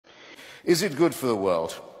Is it good for the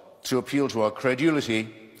world to appeal to our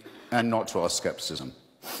credulity and not to our skepticism?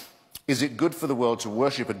 Is it good for the world to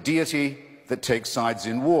worship a deity that takes sides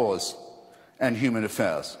in wars and human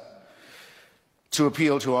affairs? To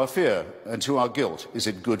appeal to our fear and to our guilt, is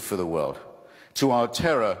it good for the world? To our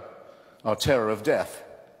terror of death,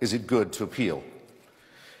 is it good to appeal?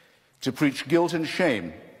 To preach guilt and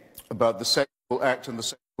shame about the sexual act and the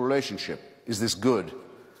sexual relationship, is this good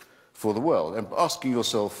for the world? And asking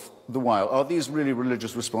yourself the while, are these really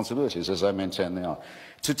religious responsibilities, as I maintain they are?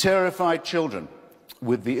 To terrify children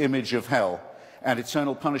with the image of hell and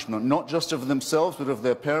eternal punishment, not just of themselves, but of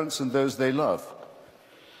their parents and those they love.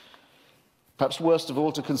 Perhaps worst of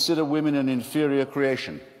all, to consider women an inferior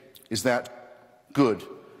creation. Is that good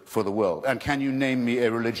for the world? And can you name me a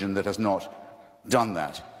religion that has not done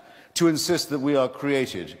that? To insist that we are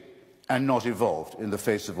created and not evolved in the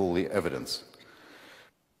face of all the evidence.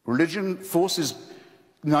 Religion forces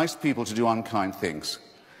nice people to do unkind things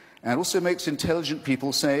and also makes intelligent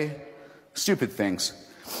people say stupid things.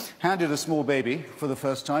 Handed a small baby for the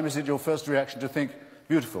first time, is it your first reaction to think,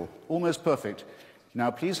 beautiful, almost perfect, now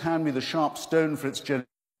please hand me the sharp stone for its genital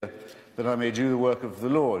that I may do the work of the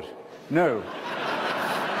Lord? No.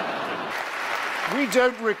 We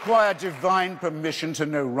don't require divine permission to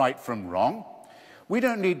know right from wrong. We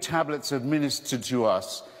don't need tablets administered to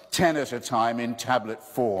us 10 at a time in tablet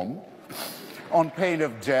form on pain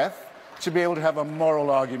of death to be able to have a moral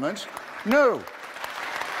argument. No.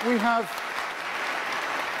 We have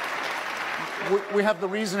the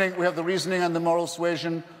reasoning and the moral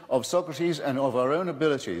suasion of Socrates and of our own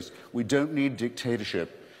abilities. We don't need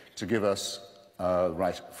dictatorship to give us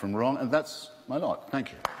right from wrong, and that's my lot.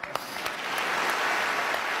 Thank you.